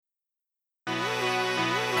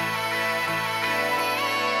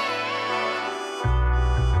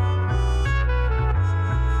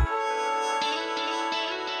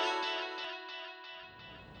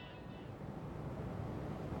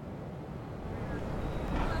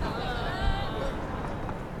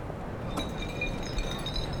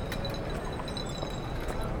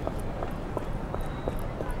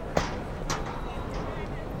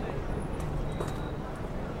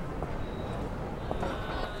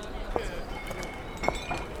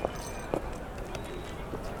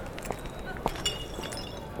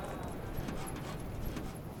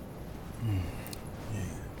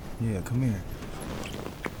come here.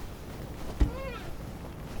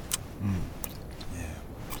 Yeah.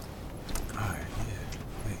 Alright, yeah.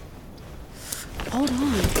 Wait. Hold on.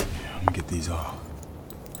 Yeah, let me get these off.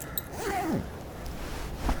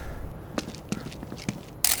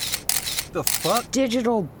 The fuck?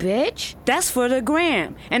 Digital bitch? That's for the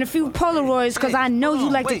gram. And a few Polaroids, because I know you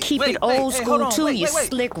like to keep it old school too, you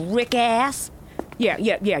slick Rick ass.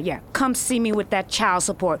 Yeah. Come see me with that child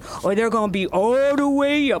support, or they're gonna be all the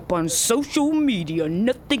way up on social media.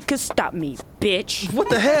 Nothing can stop me, bitch. What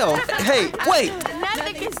the hell? Hey, wait!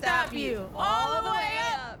 Nothing can stop you. All the way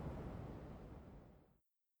up.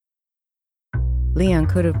 Leon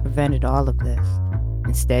could have prevented all of this.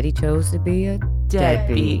 Instead, he chose to be a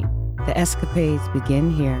deadbeat. The escapades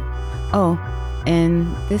begin here. Oh, and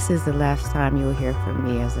this is the last time you'll hear from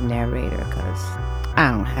me as a narrator, because I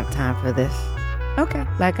don't have time for this. Okay,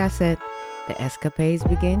 like I said, the escapades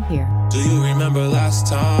begin here. Do you remember last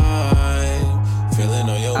time? Feeling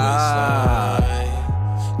on your waistline.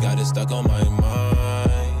 Got it stuck on my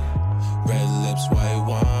mind. Red lips, white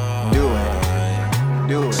wine.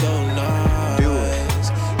 Do it. So nice. Do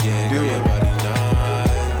it. Yeah, Do girl, it. your body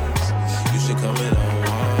nice. You should come in on wine.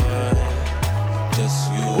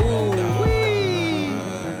 Just you and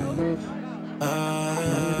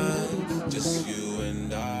I. Just you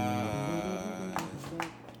and I.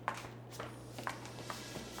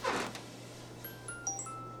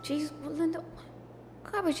 Jeez, well, Linda,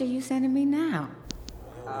 what garbage are you sending me now?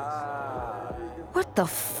 What the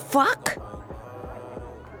fuck?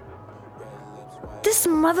 This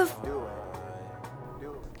mother...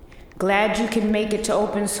 Glad you can make it to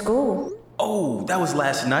open school. Oh, that was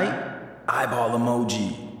last night? Eyeball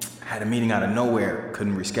emoji. Had a meeting out of nowhere,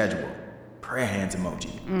 couldn't reschedule. Prayer hands emoji.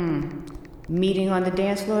 Meeting on the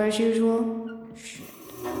dance floor as usual?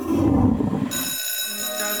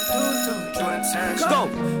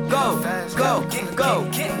 Go!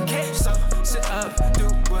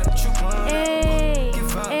 Hey.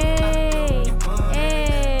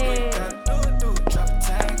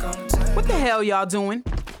 What the hell y'all doing?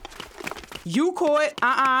 You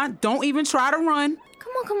caught. Don't even try to run.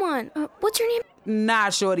 Come on. What's your name? Nah,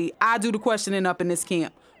 shorty. I do the questioning up in this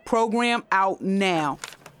camp. Program out now.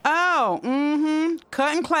 Oh,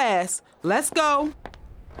 cutting class. Let's go.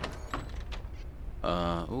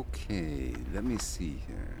 Okay, let me see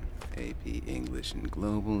here. AP English and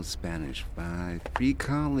Global, Spanish 5,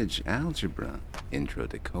 pre-college algebra, intro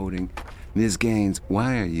to coding. Ms. Gaines,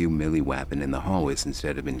 why are you milly-wapping in the hallways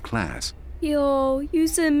instead of in class? Yo, you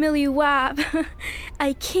said Millie Wap.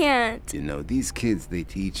 I can't. You know, these kids, they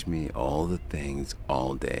teach me all the things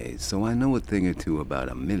all day, so I know a thing or two about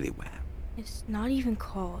a milly-wap. It's not even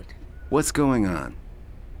called. What's going on?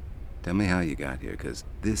 Tell me how you got here, because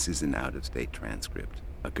this is an out-of-state transcript.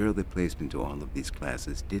 A girl that placed into all of these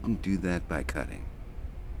classes didn't do that by cutting.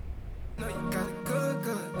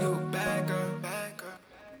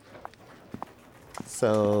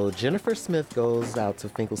 So Jennifer Smith goes out to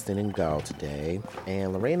Finkelstein and Gall today,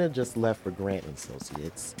 and Lorena just left for Grant and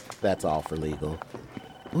Associates. That's all for legal.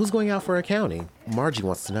 Who's going out for accounting? Margie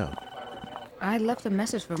wants to know. I left a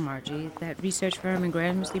message for Margie. That research firm in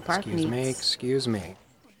Gramercy Park Excuse me.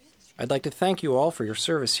 I'd like to thank you all for your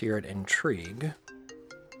service here at Intrigue.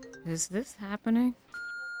 Is this happening?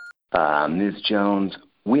 Ms. Jones,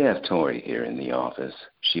 we have Tori here in the office.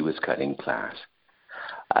 She was cutting class.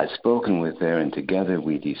 I've spoken with her, and together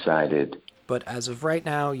we decided... But as of right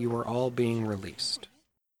now, you are all being released.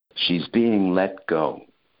 She's being let go,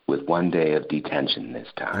 with 1 day of detention this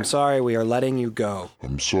time. I'm sorry, we are letting you go.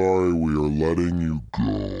 Let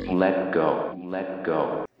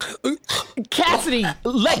go. Cassidy,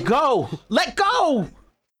 let go! Let go!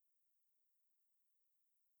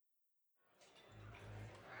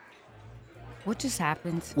 What just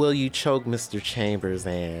happened? Will you choke Mr. Chambers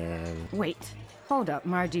and... Wait. Hold up,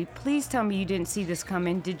 Margie. Please tell me you didn't see this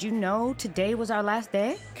coming. Did you know today was our last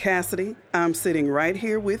day? Cassidy, I'm sitting right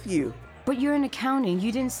here with you. But you're in accounting.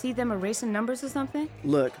 You didn't see them erasing numbers or something?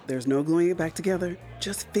 Look, there's no gluing it back together.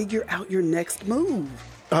 Just figure out your next move.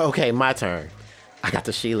 Okay, my turn. I got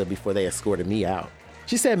to Sheila before they escorted me out.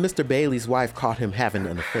 She said Mr. Bailey's wife caught him having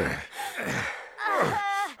an affair.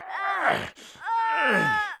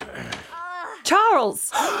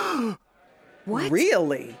 Charles! What?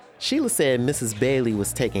 Really? Sheila said Mrs. Bailey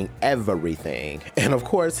was taking everything. And of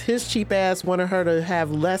course, his cheap ass wanted her to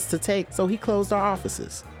have less to take, so he closed our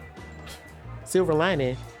offices. Silver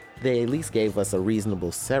lining, they at least gave us a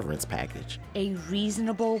reasonable severance package. A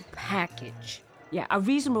reasonable package. Yeah, a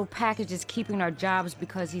reasonable package is keeping our jobs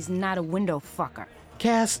because he's not a window fucker.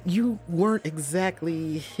 Cass, you weren't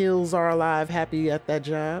exactly hills are alive happy at that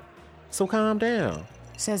job, so calm down.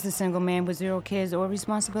 Says the single man with 0 kids or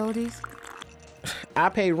responsibilities. I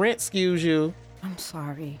pay rent, excuse you. I'm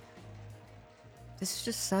sorry. This is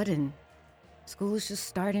just sudden. School is just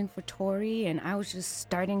starting for Tori, and I was just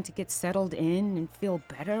starting to get settled in and feel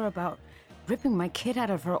better about ripping my kid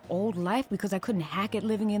out of her old life because I couldn't hack it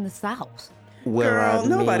living in the South. Well, Girl,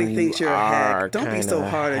 nobody thinks you're a hack. Don't be kinda so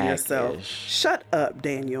hard on yourself. hackish. Shut up,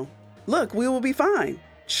 Daniel. Look, we will be fine.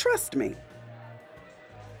 Trust me.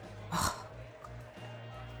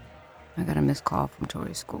 I got a missed call from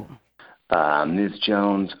Tori's school. Ms.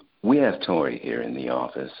 Jones, we have Tori here in the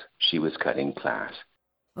office. She was cutting class.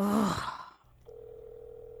 Ugh.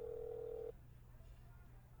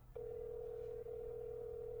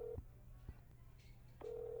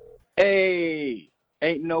 Hey,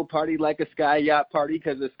 ain't no party like a sky yacht party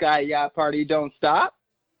because the sky yacht party don't stop.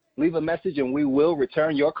 Leave a message and we will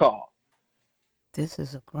return your call. This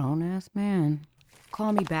is a grown-ass man.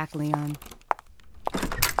 Call me back, Leon.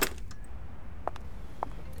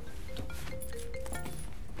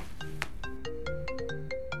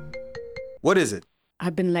 What is it?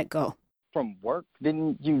 I've been let go. From work?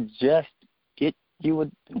 Didn't you just get you a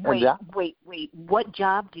Wait, job? wait. What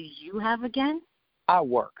job do you have again? I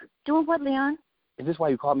work. Doing what, Leon? Is this why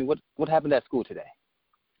you called me? What happened at school today?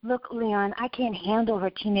 Look, Leon, I can't handle her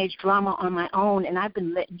teenage drama on my own, and I've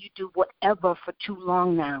been letting you do whatever for too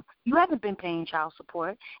long now. You haven't been paying child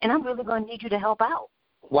support, and I'm really going to need you to help out.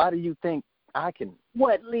 Why do you think I can?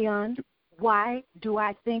 What, Leon? Why do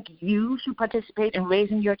I think you should participate in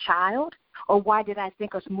raising your child? Or why did I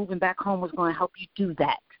think us moving back home was going to help you do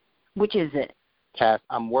that? Which is it? Cass,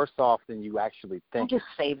 I'm worse off than you actually think. Just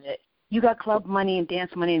save it. You got club money and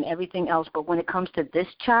dance money and everything else, but when it comes to this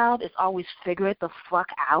child, it's always figure it the fuck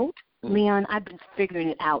out. Leon, I've been figuring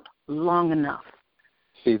it out long enough.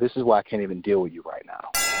 See, this is why I can't even deal with you right now.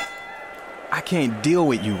 I can't deal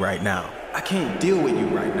with you right now. I can't deal with you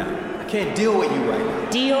right now. I can't deal with you right now.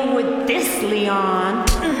 Deal with this, Leon.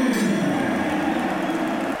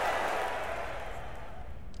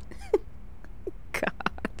 God.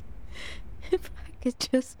 If I could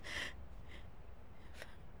just...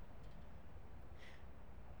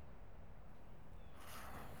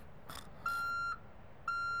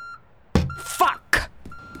 Fuck!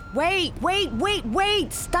 Wait!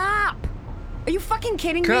 Stop! Are you fucking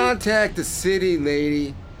kidding me? Contact the city,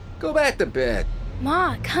 lady. Go back to bed.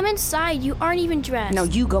 Ma, come inside. You aren't even dressed. No,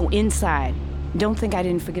 you go inside. Don't think I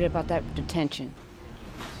didn't forget about that detention.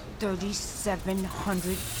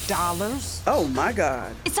 $3,700? Oh, my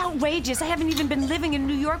God. It's outrageous. I haven't even been living in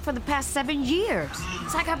New York for the past 7 years.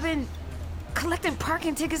 It's like I've been collecting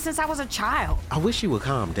parking tickets since I was a child. I wish you would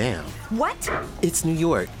calm down. What? It's New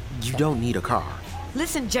York. You don't need a car.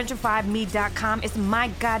 Listen, gentrifyme.com is my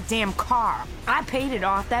goddamn car. I paid it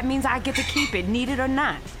off. That means I get to keep it, need it or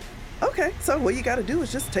not. Okay, so what you got to do is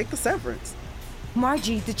just take the severance.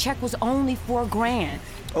 Margie, the check was only $4,000.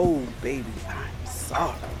 Oh, baby, I'm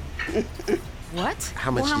sorry. What?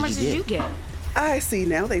 How much did you get? I see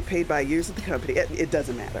now they paid by years at the company. It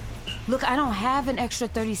doesn't matter. Look, I don't have an extra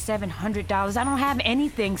 $3,700. I don't have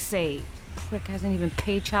anything saved. Rick hasn't even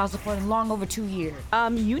paid child support in long over 2 years.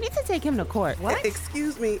 You need to take him to court. What?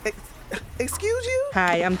 Excuse me. Excuse you?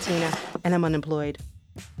 Hi, I'm Tina, and I'm unemployed.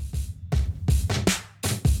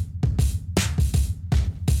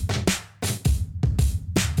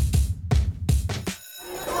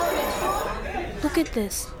 Look at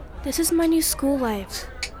this. This is my new school life.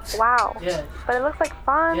 Wow. Yeah. But it looks like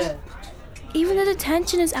fun. Yeah. Even the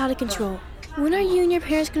detention is out of control. When are you and your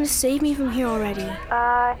parents going to save me from here already?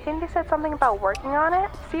 I think they said something about working on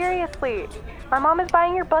it. Seriously. My mom is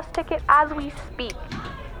buying your bus ticket as we speak.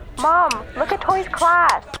 Mom, look at Tori's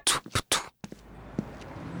class.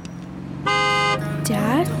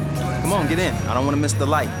 Dad? Come on, get in. I don't want to miss the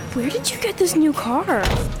light. Where did you get this new car?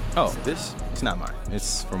 Oh, it's not mine.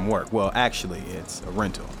 It's from work. Well, actually, it's a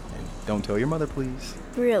rental. And don't tell your mother, please.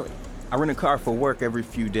 Really? I rent a car for work every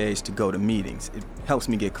few days to go to meetings. It helps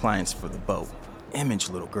me get clients for the boat. Image,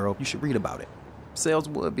 little girl. You should read about it. Sales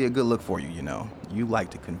would be a good look for you, you know. You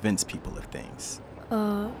like to convince people of things.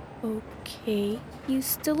 Okay. You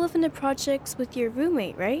still live in the projects with your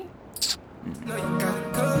roommate, right?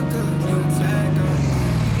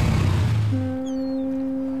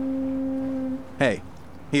 Hey,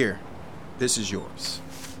 here. This is yours.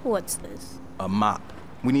 What's this? A mop.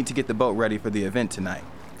 We need to get the boat ready for the event tonight.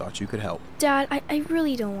 Thought you could help. Dad, I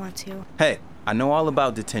really don't want to. Hey, I know all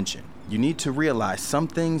about detention. You need to realize some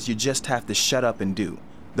things you just have to shut up and do.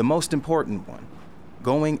 The most important one,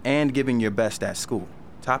 going and giving your best at school.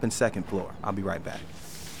 Top and second floor. I'll be right back.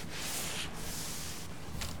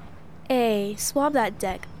 Hey, swab that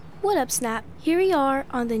deck. What up, Snap? Here we are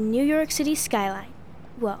on the New York City skyline.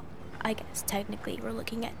 Well, I guess technically we're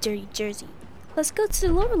looking at Dirty Jersey. Let's go to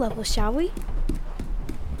the lower level, shall we?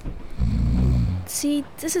 See,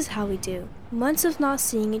 this is how we do. Months of not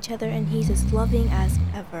seeing each other and he's as loving as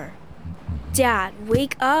ever. Dad,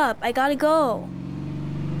 wake up! I gotta go!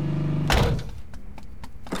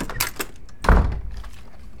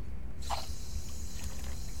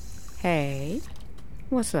 Hey,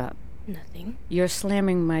 what's up? Nothing. You're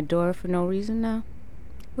slamming my door for no reason now?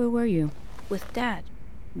 Where were you? With Dad.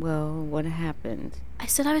 Well, what happened? I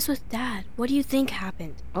said I was with Dad. What do you think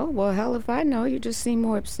happened? Oh, well, hell if I know. You just seem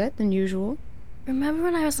more upset than usual. Remember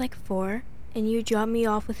when I was like 4 and you dropped me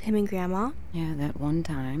off with him and Grandma? Yeah, that one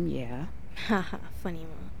time, yeah. Haha, funny,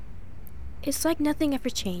 Mom. It's like nothing ever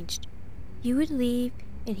changed. You would leave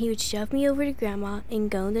and he would shove me over to Grandma and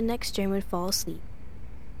go in the next room and fall asleep.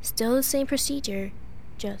 Still the same procedure,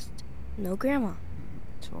 just no Grandma.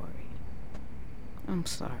 Tori, I'm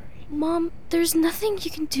sorry. Mom, there's nothing you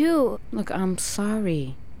can do. Look, I'm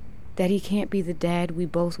sorry that he can't be the dad we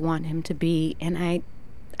both want him to be, and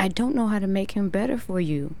I don't know how to make him better for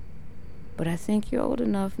you. But I think you're old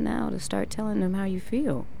enough now to start telling him how you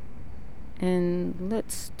feel. And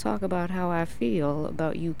let's talk about how I feel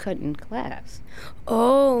about you cutting class.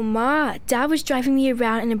 Oh, Ma, Dad was driving me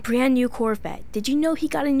around in a brand new Corvette. Did you know he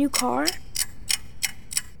got a new car?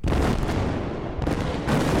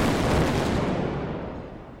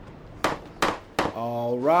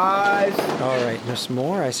 All rise. All right, Miss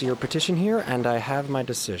Moore, I see your petition here, and I have my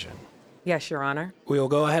decision. Yes, Your Honor. We will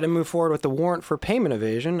go ahead and move forward with the warrant for payment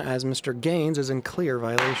evasion, as Mr. Gaines is in clear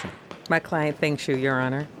violation. My client thanks you, Your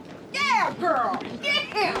Honor. Yeah, girl!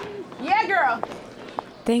 Yeah! Yeah, girl!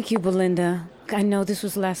 Thank you, Belinda. I know this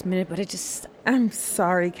was last minute, but I'm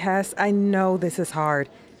sorry, Cass. I know this is hard.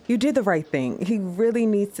 You did the right thing. He really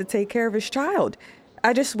needs to take care of his child.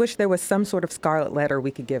 I just wish there was some sort of scarlet letter we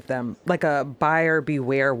could give them, like a buyer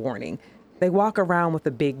beware warning. They walk around with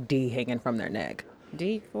a big D hanging from their neck.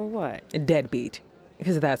 D for what? A deadbeat.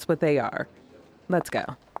 Because that's what they are. Let's go.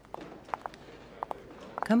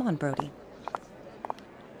 Come on, Brody.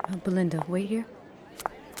 Oh, Belinda, wait here.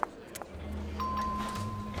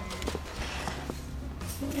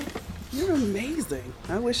 You're amazing.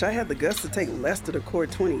 I wish I had the guts to take Lester to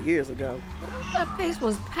court 20 years ago. That place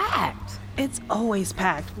was packed. It's always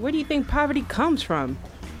packed. Where do you think poverty comes from?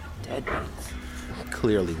 Deadbeats.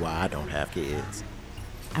 Clearly why I don't have kids.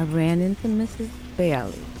 I ran into Mrs.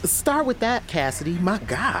 Bailey. Start with that, Cassidy. My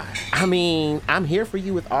God. I mean, I'm here for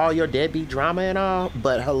you with all your deadbeat drama and all,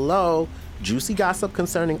 but hello, juicy gossip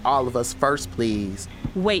concerning all of us first, please.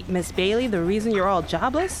 Wait, Miss Bailey, the reason you're all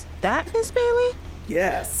jobless? That Miss Bailey?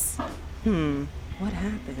 Yes. What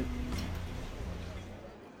happened?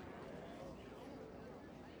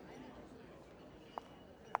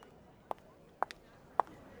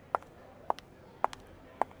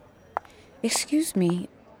 Excuse me,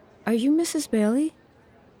 are you Mrs. Bailey?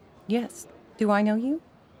 Yes. Do I know you?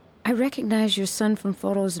 I recognize your son from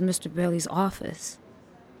photos in Mr. Bailey's office.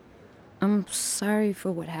 I'm sorry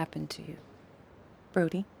for what happened to you.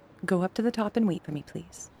 Brody, go up to the top and wait for me,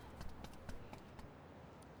 please.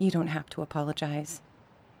 You don't have to apologize.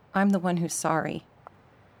 I'm the one who's sorry.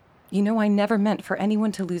 You know, I never meant for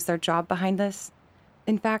anyone to lose their job behind this.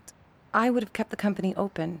 In fact, I would have kept the company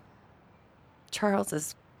open. Charles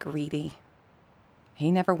is greedy. He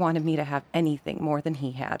never wanted me to have anything more than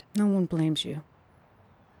he had. No one blames you.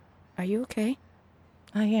 Are you okay?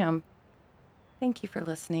 I am. Thank you for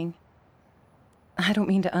listening. I don't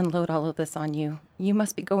mean to unload all of this on you. You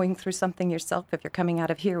must be going through something yourself if you're coming out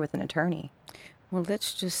of here with an attorney. Well,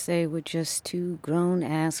 let's just say we're just two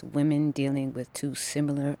grown-ass women dealing with two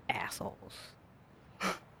similar assholes.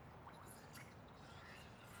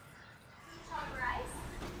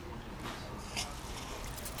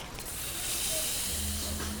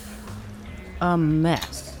 A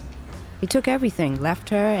mess. He took everything, left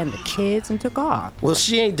her and the kids, and took off. Well,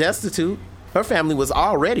 she ain't destitute. Her family was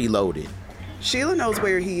already loaded. Sheila knows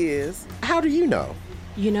where he is. How do you know?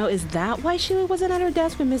 You know, is that why Sheila wasn't at her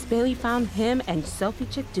desk when Miss Bailey found him and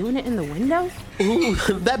Selfie Chick doing it in the window? Ooh,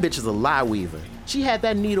 that bitch is a lie weaver. She had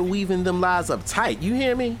that needle weaving them lies up tight, you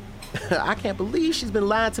hear me? I can't believe she's been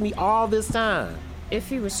lying to me all this time. If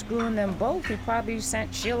he was screwing them both, he probably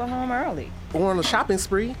sent Sheila home early. Or on a shopping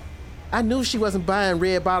spree. I knew she wasn't buying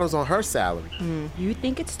red bottles on her salary. You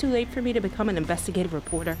think it's too late for me to become an investigative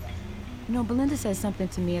reporter? You know, Belinda said something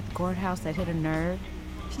to me at the courthouse that hit a nerve.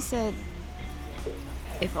 She said,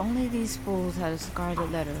 if only these fools had a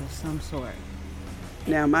scarlet letter of some sort.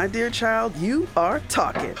 Now, my dear child, you are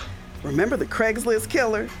talking. Remember the Craigslist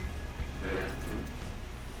killer?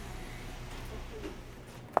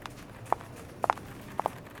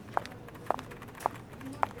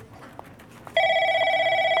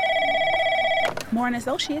 Moore &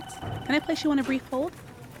 Associates. Can I place you on a brief hold?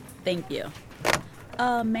 Thank you.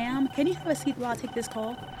 Ma'am, can you have a seat while I take this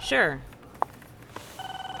call? Sure.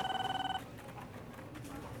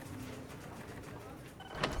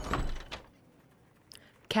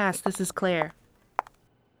 Cass, this is Claire.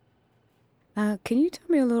 Can you tell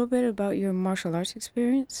me a little bit about your martial arts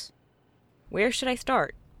experience? Where should I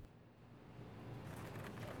start?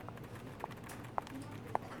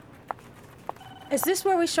 Is this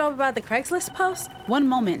where we show up about the Craigslist post? One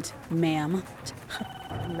moment, ma'am.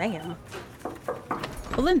 Ma'am.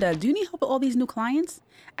 Belinda, do you need help with all these new clients?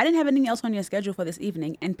 I didn't have anything else on your schedule for this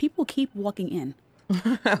evening, and people keep walking in.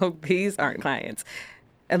 Oh, these aren't clients.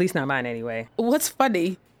 At least not mine anyway. What's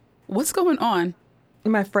funny? What's going on?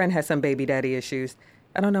 My friend has some baby daddy issues.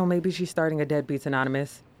 I don't know, maybe she's starting a Deadbeats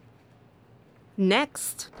Anonymous.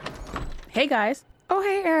 Next. Hey, guys. Oh,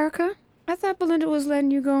 hey, Erica. I thought Belinda was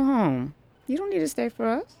letting you go home. You don't need to stay for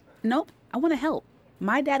us. Nope, I want to help.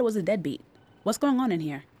 My dad was a deadbeat. What's going on in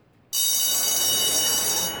here?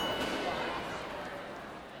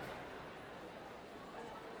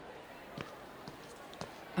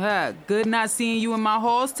 Good not seeing you in my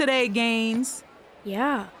halls today, Gaines.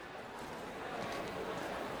 Yeah.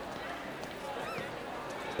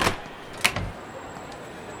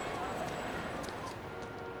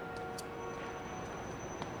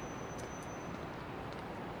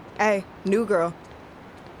 Hey, new girl.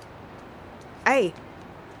 Hey,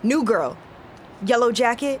 new girl. Yellow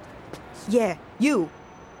jacket? Yeah, you.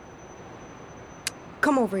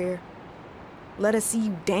 Come over here. Let us see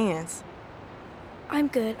you dance. I'm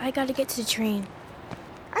good. I gotta get to the train.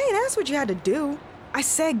 I ain't asked what you had to do. I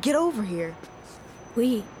said get over here.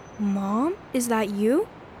 Wait, Mom? Is that you?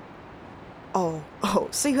 Oh,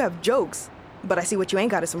 so you have jokes. But I see what you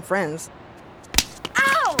ain't got is some friends.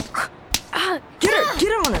 Ow! Get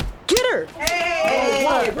her on her. Get her!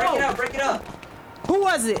 Hey, break it up. Who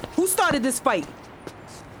was it? Who started this fight?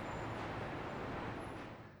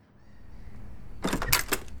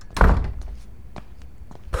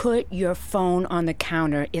 Put your phone on the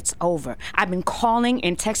counter. It's over. I've been calling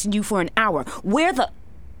and texting you for an hour. What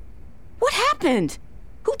happened?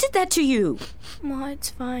 Who did that to you? Ma, it's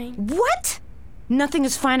fine. What? Nothing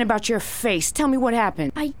is fine about your face. Tell me what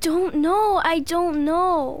happened. I don't know.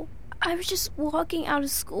 I was just walking out of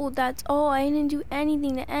school, that's all. I didn't do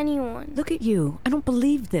anything to anyone. Look at you. I don't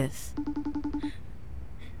believe this.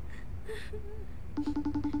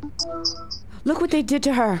 Look what they did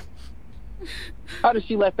to her. How did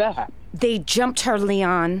she let that happen? They jumped her,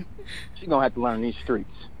 Leon. She gonna have to learn these streets.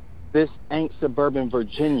 This ain't suburban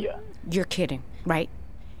Virginia. You're kidding, right?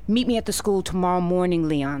 Meet me at the school tomorrow morning,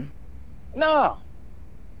 Leon. No.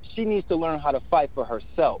 She needs to learn how to fight for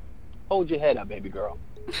herself. Hold your head up, baby girl.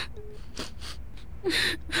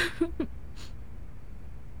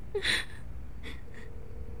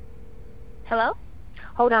 Hello?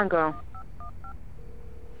 Hold on, girl.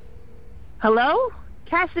 Hello?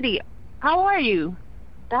 Cassidy, how are you?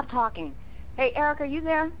 Stop talking. Hey, Erica, you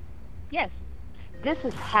there? Yes. This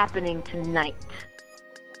is happening tonight.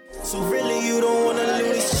 So really you don't wanna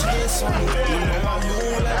lose chance on me. You know I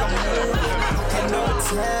move like a move.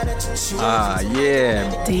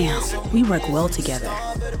 Yeah. Damn, we work well together.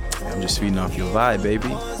 I'm just feeding off your vibe, baby.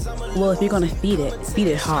 Well, if you're gonna feed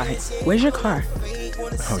it hard. Where's your car?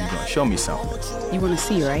 Oh, you gonna show me something? You wanna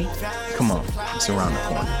see, right? Come on, it's around the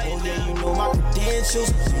corner. You know my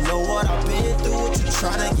credentials. You know what I've been through, what you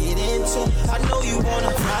tryna get into. I know you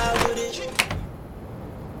wanna ride with it.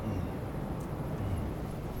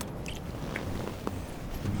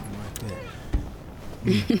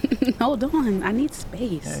 Hold on, I need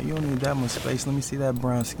space. Yeah, you don't need that much space. Let me see that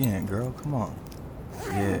brown skin, girl. Come on.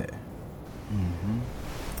 Yeah.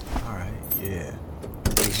 All right, yeah.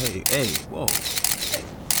 Hey, whoa.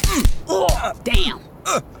 Oh, damn.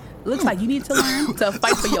 Looks like you need to learn to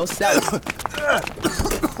fight for yourself.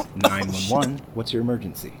 911, what's your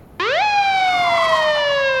emergency?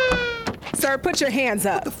 Sir, put your hands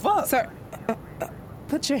up. What the fuck? Sir,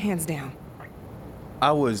 put your hands down.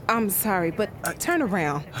 I'm sorry, but turn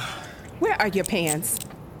around. Where are your pants?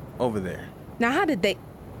 over there. Now, how did they...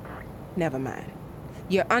 Never mind.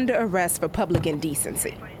 You're under arrest for public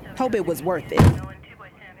indecency. Hope it was worth it.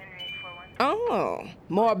 Oh,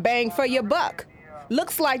 more bang for your buck.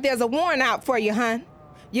 Looks like there's a warrant out for you, hon.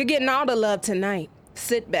 You're getting all the love tonight.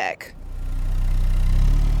 Sit back.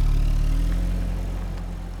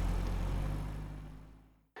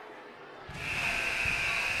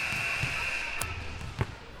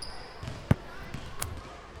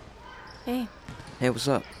 Hey. Hey, what's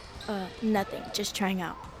up? Nothing. Just trying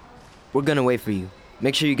out. We're gonna wait for you.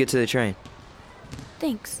 Make sure you get to the train.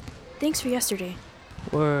 Thanks. Thanks for yesterday.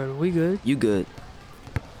 Word, we good? You good.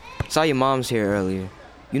 Saw your mom's here earlier.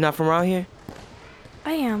 You not from around here?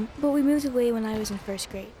 I am, but we moved away when I was in first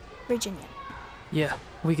grade. Virginia. Yeah,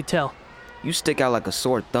 we could tell. You stick out like a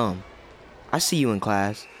sore thumb. I see you in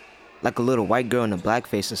class. Like a little white girl in a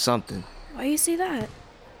blackface or something. Why you say that?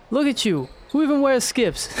 Look at you. Who even wears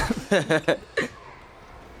skips?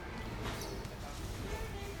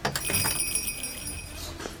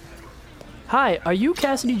 Hi, are you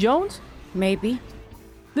Cassidy Jones? Maybe.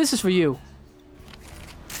 This is for you.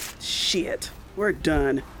 Shit, we're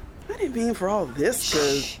done. I didn't mean for all this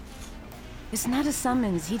to... It's not a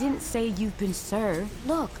summons. He didn't say you've been served.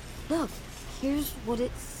 Look. Here's what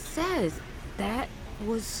it says. That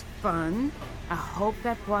was fun. I hope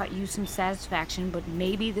that brought you some satisfaction, but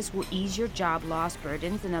maybe this will ease your job loss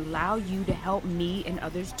burdens and allow you to help me and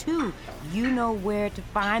others too. You know where to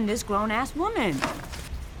find this grown-ass woman.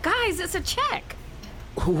 Guys, it's a check.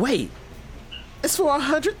 Wait, it's for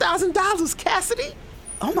 $100,000, Cassidy?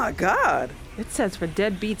 Oh my God. It says for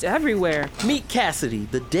deadbeats everywhere. Meet Cassidy,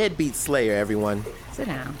 the deadbeat slayer, everyone. Sit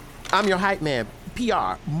down. I'm your hype man,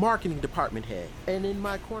 PR, marketing department head. And in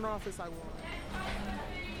my corner office, I want...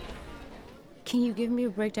 Can you give me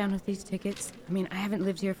a breakdown of these tickets? I mean, I haven't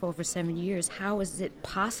lived here for over 7 years. How is it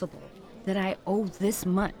possible that I owe this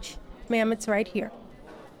much? Ma'am, it's right here.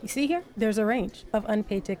 You see here? There's a range of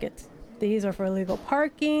unpaid tickets. These are for illegal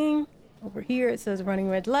parking. Over here it says running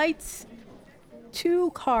red lights.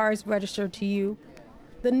 2 cars registered to you.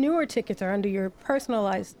 The newer tickets are under your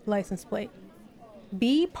personalized license plate.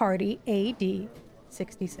 B Party AD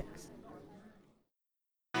 66.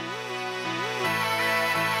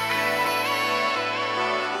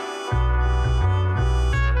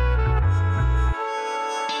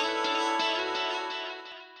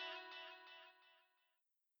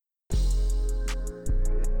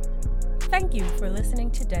 Thank you for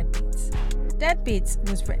listening to Deadbeats. Deadbeats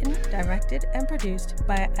was written, directed, and produced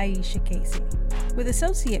by Aisha Casey, with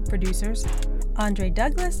associate producers Andre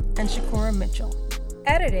Douglas and Shakura Mitchell.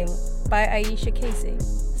 Editing by Aisha Casey.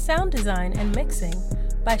 Sound design and mixing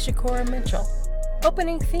by Shakura Mitchell.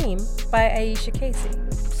 Opening theme by Aisha Casey.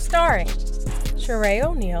 Starring Sheree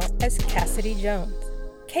O'Neal as Cassidy Jones,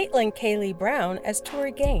 Caitlin Kaylee Brown as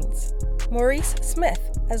Tori Gaines, Maurice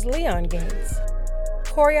Smith as Leon Gaines,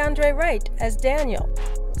 Corey Andre Wright as Daniel,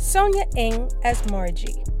 Sonia Ng as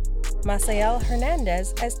Margie, Masael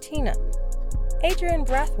Hernandez as Tina, Adrian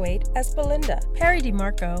Brathwaite as Belinda, Perry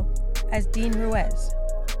DeMarco as Dean Ruiz,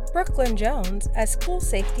 Brooklyn Jones as School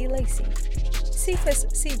Safety Lacey, Cephas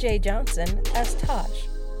C.J. Johnson as Taj,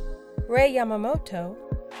 Ray Yamamoto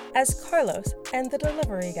as Carlos and the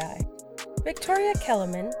Delivery Guy, Victoria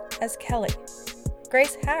Kellerman as Kelly,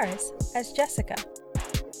 Grace Harris as Jessica,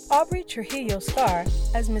 Aubrey Trujillo Scar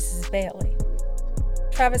as Mrs. Bailey,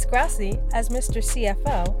 Travis Grassi as Mr.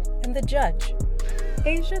 CFO and the Judge,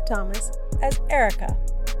 Asia Thomas as Erica,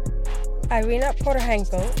 Irina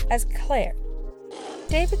Portohenko as Claire,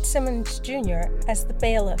 David Simmons Jr. as the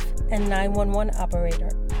bailiff and 911 operator,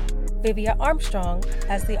 Vivia Armstrong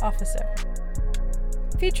as the officer.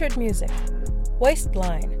 Featured music: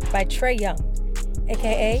 Waistline by Trey Young,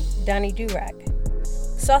 aka Donnie Durag,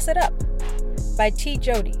 Sauce It Up by T.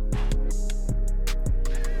 Jody,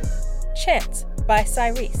 Chance by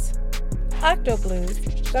Cyrese, Octo Blues,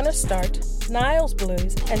 Gonna Start, Niles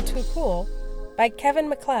Blues, and Too Cool by Kevin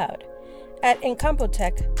MacLeod at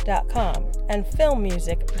Incompotech.com and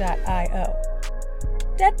filmmusic.io.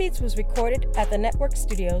 Deadbeats was recorded at the Network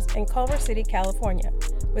Studios in Culver City, California,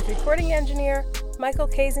 with recording engineer Michael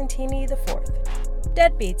Casentini IV.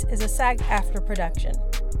 Deadbeats is a SAG-AFTRA production.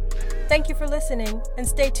 Thank you for listening, and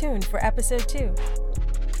stay tuned for episode 2.